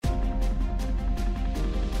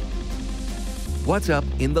What's up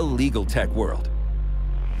in the legal tech world?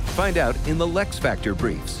 Find out in the LeXFactor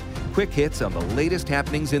briefs. Quick hits on the latest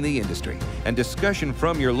happenings in the industry and discussion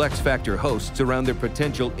from your LeXFactor hosts around their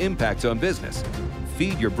potential impacts on business.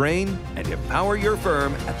 Feed your brain and empower your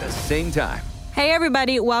firm at the same time. Hey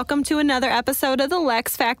everybody, welcome to another episode of the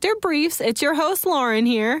LeXFactor Briefs. It's your host, Lauren,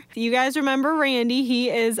 here. You guys remember Randy. He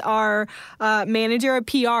is our manager of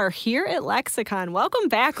PR here at Lexicon. Welcome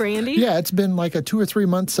back, Randy. Yeah, it's been like a 2 or 3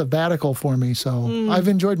 month sabbatical for me, so I've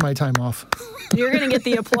enjoyed my time off. You're going to get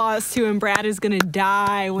the applause, too, and Brad is going to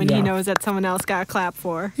die when he knows that someone else got clapped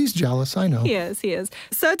for. He's jealous, I know. He is.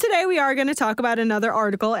 So today we are going to talk about another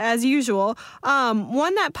article, as usual.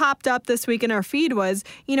 One that popped up this week in our feed was,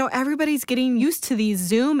 everybody's getting used to these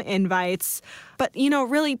Zoom invites. But,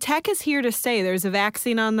 really, tech is here to stay. There's a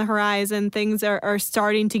vaccine on the horizon. Things are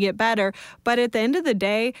starting to get better. But at the end of the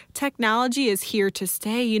day, technology is here to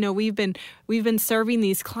stay. We've been serving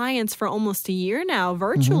these clients for almost a year now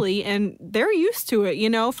virtually, and they're used to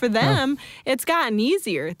it. For them, it's gotten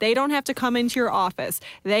easier. They don't have to come into your office.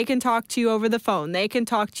 They can talk to you over the phone. They can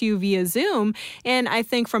talk to you via Zoom. And I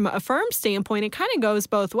think from a firm standpoint, it kind of goes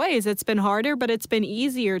both ways. It's been harder, but it's been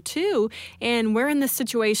easier too. And we're in this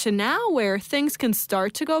situation now where things can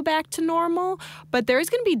start to go back to normal, but there's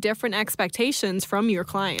going to be different expectations from your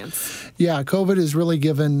clients. Yeah, COVID has really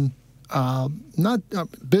given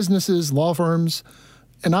businesses, law firms,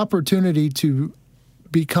 an opportunity to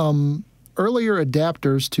become earlier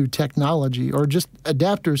adapters to technology or just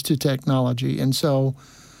adapters to technology. And so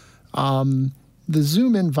the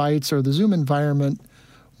Zoom invites or the Zoom environment,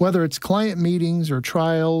 whether it's client meetings or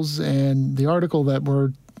trials, and the article that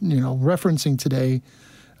we're referencing today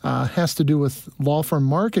has to do with law firm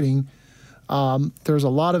marketing. There's a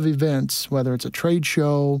lot of events, whether it's a trade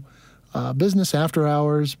show, business after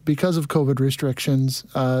hours. Because of COVID restrictions,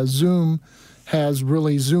 Zoom has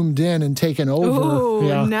really zoomed in and taken over.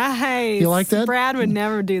 Ooh, nice. You like that? Brad would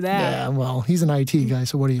never do that. Yeah, well, he's an IT guy,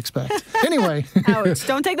 so what do you expect? Anyway. Ouch.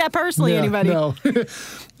 Don't take that personally, anybody. No.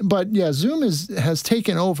 But yeah, Zoom has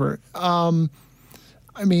taken over.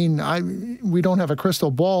 We don't have a crystal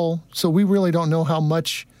ball, so we really don't know how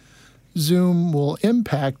much Zoom will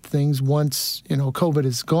impact things once, COVID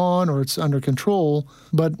is gone or it's under control.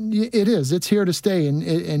 But it's here to stay, and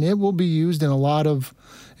it will be used in a lot of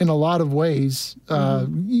ways,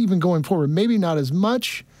 even going forward. Maybe not as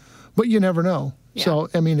much, but you never know. Yeah. So,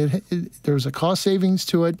 there's a cost savings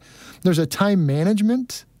to it. There's a time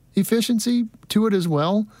management efficiency to it as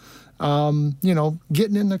well. Getting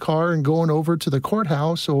in the car and going over to the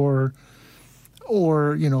courthouse or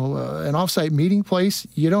an offsite meeting place,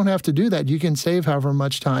 you don't have to do that. You can save however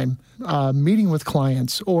much time meeting with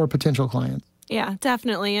clients or potential clients. Yeah,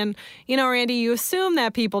 definitely. And, Randy, you assume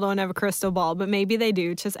that people don't have a crystal ball, but maybe they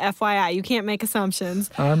do. Just FYI, you can't make assumptions.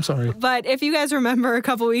 I'm sorry. But if you guys remember a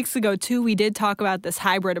couple weeks ago, too, we did talk about this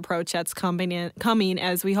hybrid approach that's coming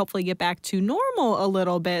as we hopefully get back to normal a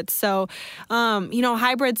little bit. So,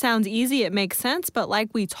 hybrid sounds easy. It makes sense. But like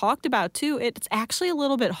we talked about, too, it's actually a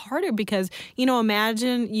little bit harder because,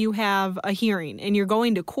 imagine you have a hearing and you're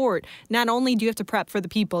going to court. Not only do you have to prep for the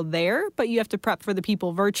people there, but you have to prep for the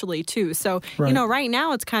people virtually, too. So, right. Right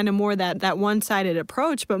now it's kind of more that one-sided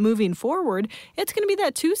approach, but moving forward, it's going to be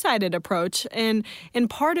that two-sided approach. And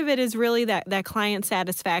part of it is really that client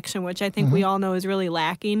satisfaction, which I think we all know is really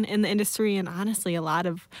lacking in the industry. And honestly, a lot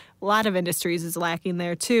of industries is lacking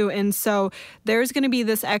there too. And so there's going to be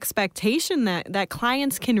this expectation that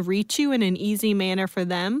clients can reach you in an easy manner for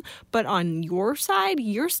them. But on your side,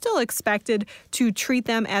 you're still expected to treat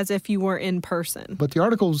them as if you were in person. But the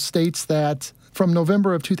article states that from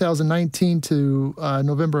November of 2019 to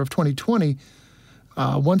November of 2020,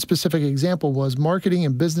 one specific example was marketing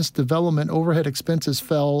and business development overhead expenses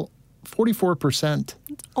fell 44%.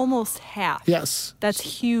 It's almost half. Yes. That's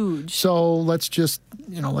huge. So let's just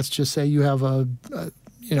say you have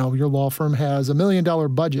your law firm has $1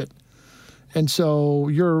 million budget. And so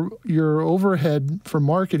your overhead for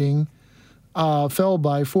marketing fell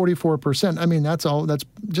by 44%. That's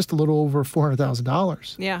just a little over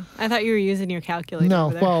 $400,000. Yeah. I thought you were using your calculator. No,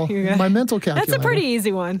 well, my mental calculator. That's a pretty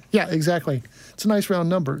easy one. Yeah, exactly. It's a nice round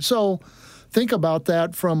number. So think about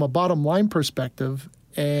that from a bottom line perspective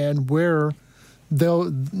and where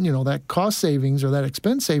that cost savings or that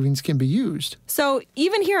expense savings can be used. So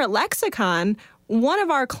even here at Lexicon, one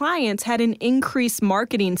of our clients had an increased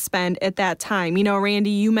marketing spend at that time. Randy,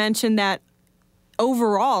 you mentioned that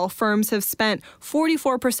overall, firms have spent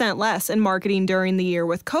 44% less in marketing during the year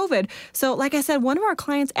with COVID. So like I said, one of our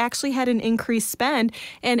clients actually had an increased spend,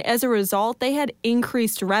 and as a result, they had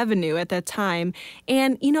increased revenue at that time.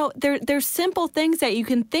 And, there's simple things that you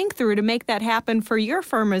can think through to make that happen for your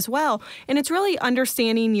firm as well. And it's really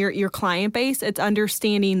understanding your client base. It's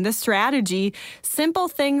understanding the strategy. Simple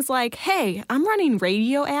things like, hey, I'm running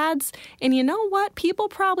radio ads, and you know what? People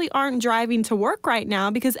probably aren't driving to work right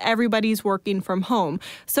now because everybody's working from home.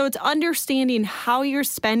 So it's understanding how you're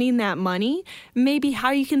spending that money, maybe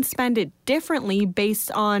how you can spend it differently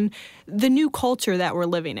based on the new culture that we're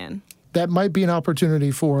living in. That might be an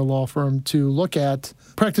opportunity for a law firm to look at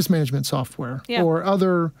practice management software or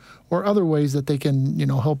other ways that they can,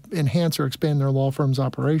 help enhance or expand their law firm's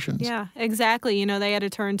operations. Yeah, exactly. They had to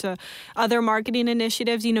turn to other marketing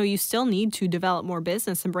initiatives. You still need to develop more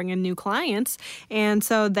business and bring in new clients. And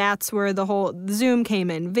so that's where the whole Zoom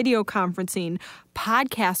came in, video conferencing.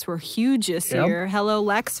 Podcasts were huge this year. Hello,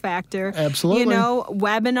 LeXFactor. Absolutely.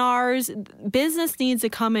 Webinars. Business needs to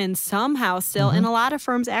come in somehow still. And a lot of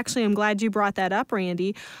firms, actually, I'm glad you brought that up,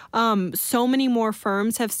 Randy. So many more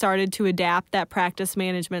firms have started to adapt that practice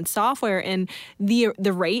management software. And the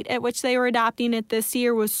rate at which they were adopting it this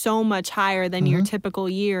year was so much higher than your typical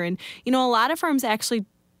year. And, a lot of firms actually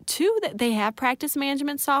too, that they have practice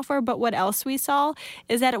management software, but what else we saw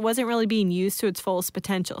is that it wasn't really being used to its fullest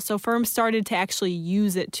potential. So firms started to actually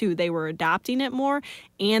use it too. They were adopting it more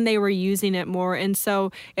and they were using it more. And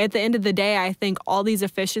so at the end of the day, I think all these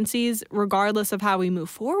efficiencies, regardless of how we move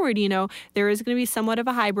forward, there is going to be somewhat of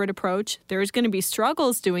a hybrid approach. There's going to be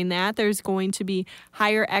struggles doing that. There's going to be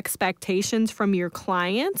higher expectations from your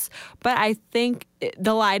clients. But I think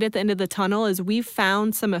the light at the end of the tunnel is we've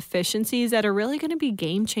found some efficiencies that are really going to be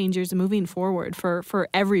game changers moving forward for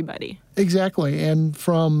everybody. Exactly. And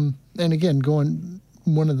again, going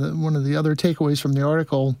one of the other takeaways from the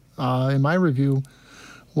article in my review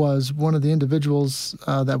was one of the individuals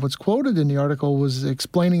that was quoted in the article was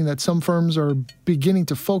explaining that some firms are beginning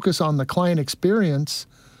to focus on the client experience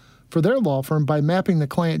for their law firm by mapping the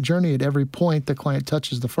client journey at every point the client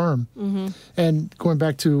touches the firm. And going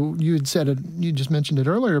back to, you just mentioned it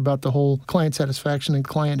earlier about the whole client satisfaction and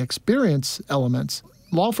client experience elements.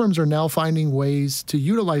 Law firms are now finding ways to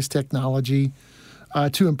utilize technology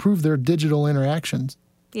to improve their digital interactions.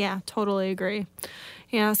 Yeah, totally agree.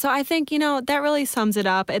 Yeah, so I think, that really sums it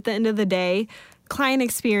up. At the end of the day, client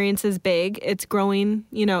experience is big. It's growing,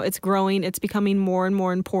 it's becoming more and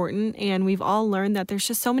more important. And we've all learned that there's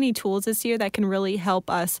just so many tools this year that can really help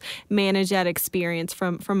us manage that experience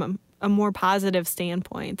from a more positive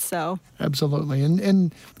standpoint. So absolutely.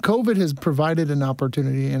 And COVID has provided an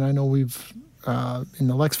opportunity, and I know we've in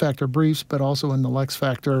the LeXFactor briefs, but also in the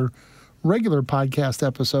LeXFactor regular podcast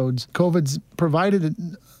episodes, COVID's provided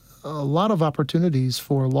a lot of opportunities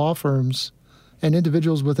for law firms and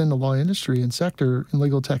individuals within the law industry and sector, and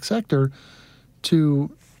legal tech sector,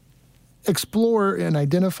 to explore and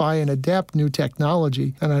identify and adapt new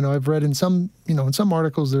technology. And I know I've read in some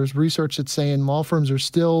articles, there's research that's saying law firms are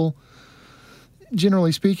still,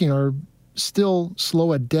 generally speaking, are still slow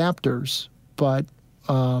adapters. But,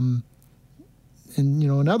 and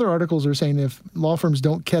other articles are saying if law firms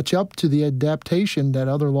don't catch up to the adaptation that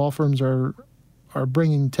other law firms are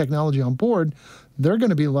bringing technology on board, they're going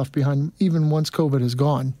to be left behind even once COVID is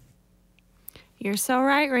gone. You're so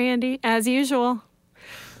right, Randy, as usual.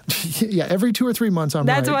 Yeah, every 2 or 3 months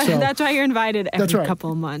that's why you're invited every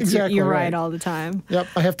couple of months. Exactly you're right all the time. Yep,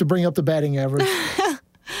 I have to bring up the batting average.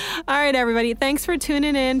 All right, everybody. Thanks for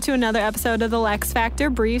tuning in to another episode of the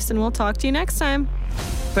LeXFactor Briefs, and we'll talk to you next time.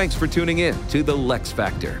 Thanks for tuning in to the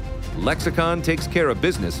LeXFactor. Lexicon takes care of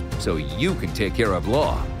business so you can take care of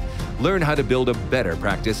law. Learn how to build a better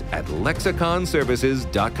practice at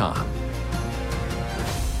lexiconservices.com.